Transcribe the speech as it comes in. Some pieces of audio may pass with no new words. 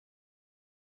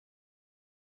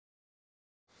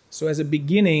So as a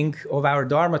beginning of our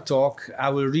Dharma talk, I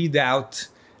will read out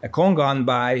a Kongan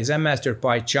by Zen Master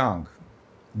Pai Chang,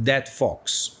 Dead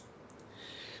Fox.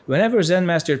 Whenever Zen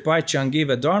Master Pai Chang gave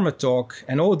a Dharma talk,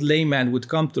 an old layman would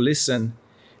come to listen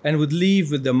and would leave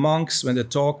with the monks when the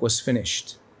talk was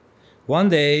finished. One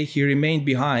day he remained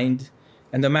behind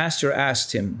and the master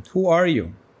asked him, "Who are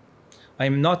you?" "I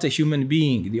am not a human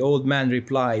being," the old man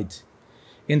replied.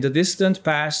 "In the distant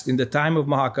past, in the time of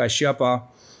Mahakashyapa,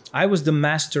 I was the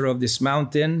master of this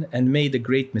mountain and made a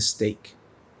great mistake.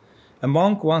 A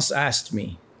monk once asked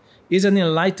me, 'Is an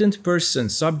enlightened person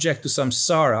subject to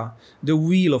samsara, the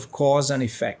wheel of cause and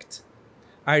effect?'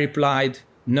 I replied,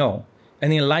 'No,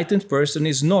 an enlightened person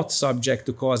is not subject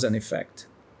to cause and effect.'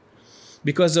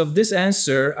 Because of this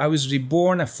answer, I was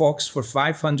reborn a fox for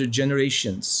 500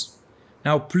 generations.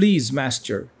 Now please,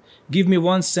 Master, give me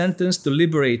one sentence to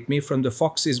liberate me from the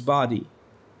fox's body.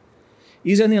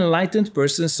 Is an enlightened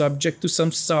person subject to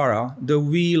samsara, the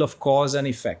wheel of cause and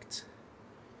effect?"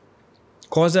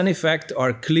 "Cause and effect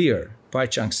are clear," Pai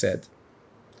Chang said.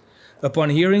 Upon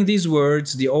hearing these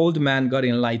words, the old man got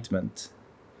enlightenment.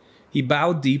 He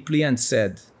bowed deeply and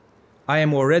said, "I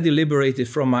am already liberated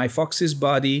from my fox's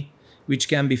body, which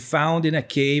can be found in a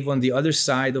cave on the other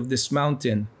side of this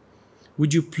mountain.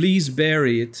 Would you please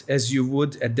bury it as you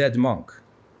would a dead monk?"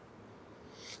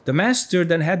 The master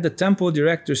then had the temple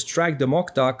director strike the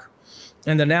moktak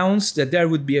and announced that there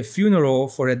would be a funeral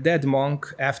for a dead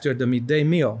monk after the midday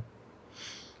meal.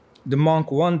 The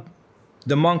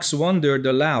monks wondered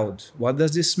aloud, "What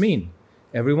does this mean?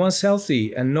 Everyone's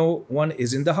healthy and no one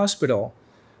is in the hospital.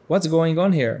 What's going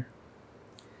on here?"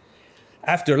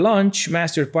 After lunch,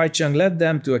 Master Pai Chang led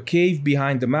them to a cave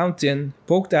behind the mountain,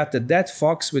 poked out the dead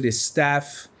fox with his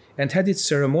staff, and had it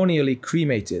ceremonially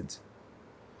cremated.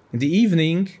 In the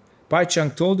evening, Pai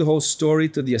Chang told the whole story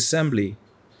to the assembly.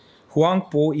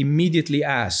 Huangpo immediately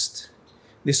asked,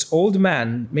 "This old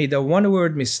man made a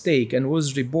one-word mistake and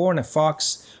was reborn a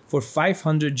fox for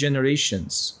 500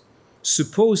 generations.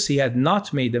 Suppose he had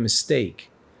not made a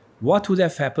mistake. What would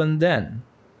have happened then?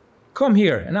 Come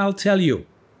here and I'll tell you."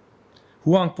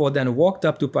 Huangpo then walked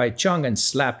up to Pai Chang and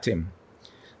slapped him.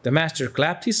 The master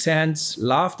clapped his hands,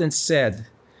 laughed and said,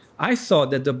 "I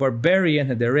thought that the barbarian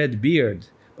had a red beard,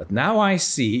 but now I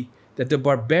see that the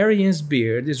barbarian's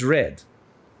beard is red."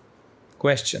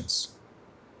 Questions.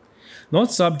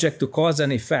 Not subject to cause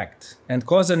and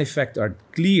effect are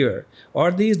clear.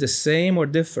 Are these the same or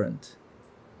different?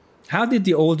 How did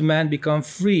the old man become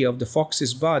free of the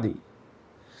fox's body?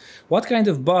 What kind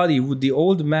of body would the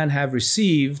old man have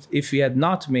received if he had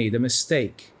not made a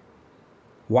mistake?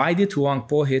 Why did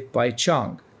Huangpo hit Pai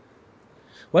Chang?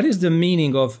 What is the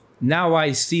meaning of "now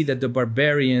I see that the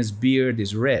barbarian's beard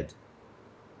is red"?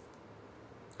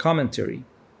 Commentary.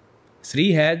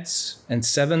 3 heads and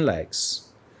 7 legs.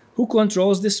 Who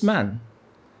controls this man?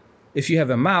 If you have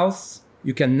a mouth,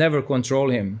 you can never control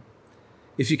him.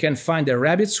 If you can find a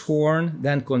rabbit's horn,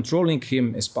 then controlling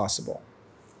him is possible.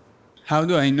 How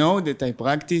do I know that I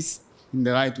practice in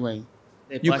the right way?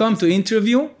 You come to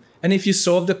interview, and if you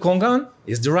solve the Kongan,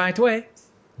 it's the right way.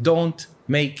 Don't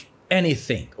make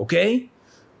anything, okay?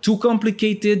 Too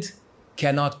complicated,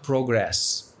 cannot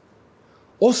progress.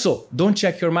 Also, don't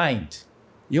check your mind.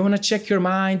 You want to check your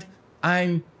mind?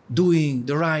 I'm doing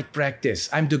the right practice.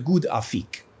 I'm the good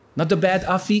afik. Not the bad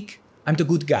afik, I'm the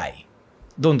good guy.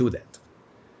 Don't do that.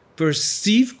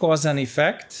 Perceive cause and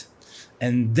effect,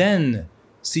 and then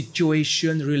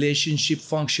situation, relationship,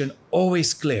 function,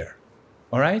 always clear.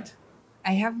 All right?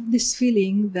 I have this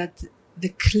feeling that the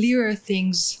clearer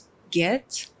things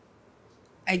get,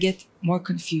 I get more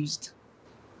confused.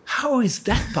 How is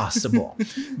that possible?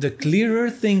 The clearer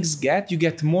things get, you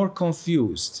get more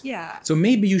confused. Yeah. So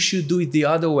maybe you should do it the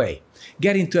other way.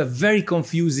 Get into a very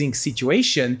confusing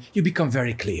situation, you become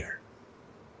very clear.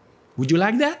 Would you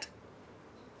like that?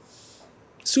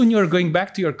 Soon you're going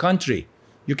back to your country.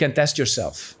 You can test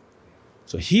yourself.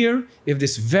 So here, if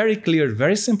this very clear,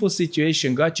 very simple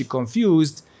situation got you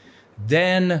confused,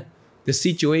 then the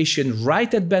situation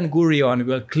right at Ben Gurion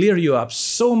will clear you up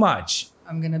so much.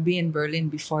 I'm going to be in Berlin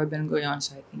before Ben Gurion,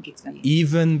 so I think it's going to be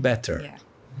even better. Yeah.